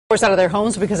Out of their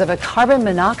homes because of a carbon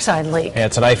monoxide leak. And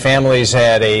tonight, families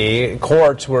at a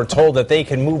court were told that they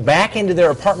can move back into their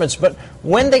apartments, but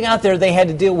when they got there, they had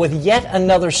to deal with yet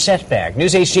another setback.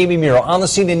 News 8's Jamie Muro on the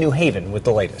scene in New Haven with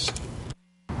the latest.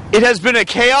 It has been a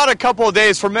chaotic couple of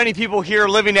days for many people here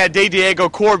living at De Diego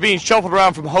Court, being shuffled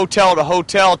around from hotel to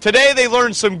hotel. Today, they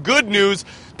learned some good news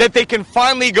that they can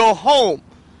finally go home.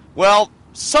 Well,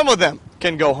 some of them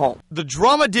can go home. The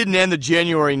drama didn't end the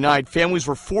January night. Families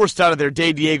were forced out of their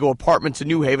De Diego apartments in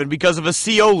New Haven because of a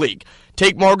CO leak.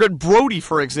 Take Margaret Brody,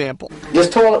 for example.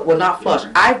 This toilet will not flush.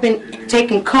 I've been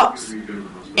taking cups,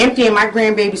 emptying my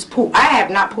grandbaby's poop. I have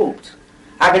not pooped.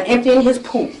 I've been emptying his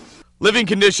poop. Living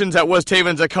conditions at West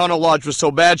Haven's Econo Lodge were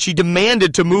so bad, she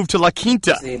demanded to move to La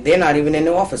Quinta. They're not even in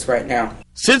the office right now.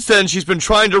 Since then, she's been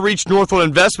trying to reach Northwood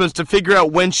Investments to figure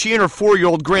out when she and her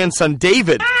 4-year-old grandson,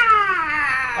 David,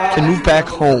 can move back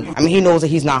home. I mean, he knows that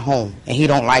he's not home, and he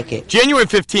don't like it. January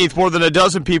 15th, more than a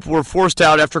dozen people were forced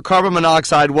out after carbon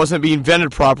monoxide wasn't being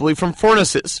vented properly from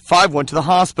furnaces. 5 went to the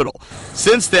hospital.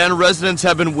 Since then, residents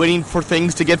have been waiting for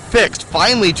things to get fixed.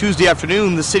 Finally, Tuesday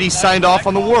afternoon, the city signed off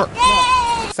on the work.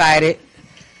 Excited,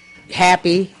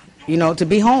 happy, to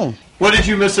be home. What did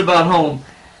you miss about home?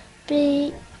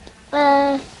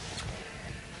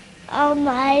 All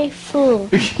my food.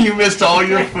 You missed all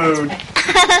your food.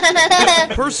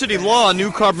 Per city law, a new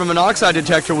carbon monoxide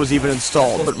detector was even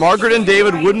installed, but Margaret and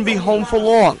David wouldn't be home for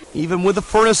long. Even with the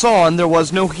furnace on, there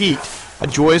was no heat. A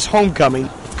joyous homecoming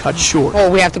cut short.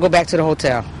 Oh, we have to go back to the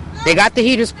hotel. They got the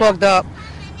heaters plugged up.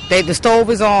 The stove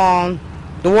is on.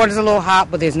 The water's a little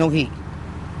hot, but there's no heat.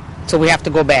 So we have to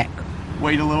go back.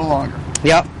 Wait a little longer.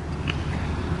 Yep.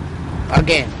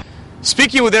 Again.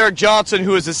 Speaking with Eric Johnson,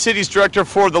 who is the city's director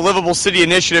for the Livable City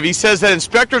Initiative, he says that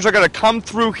inspectors are going to come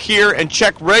through here and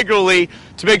check regularly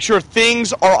to make sure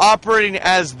things are operating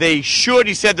as they should.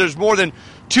 He said there's more than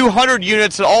 200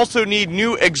 units that also need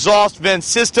new exhaust vent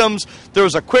systems. There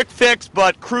was a quick fix,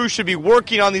 but crews should be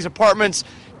working on these apartments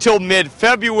till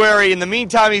mid-February. In the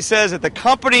meantime, he says that the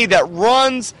company that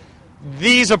runs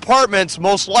these apartments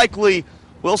most likely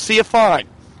will see a fine.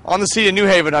 On the scene in New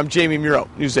Haven, I'm Jamie Muro,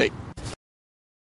 News 8.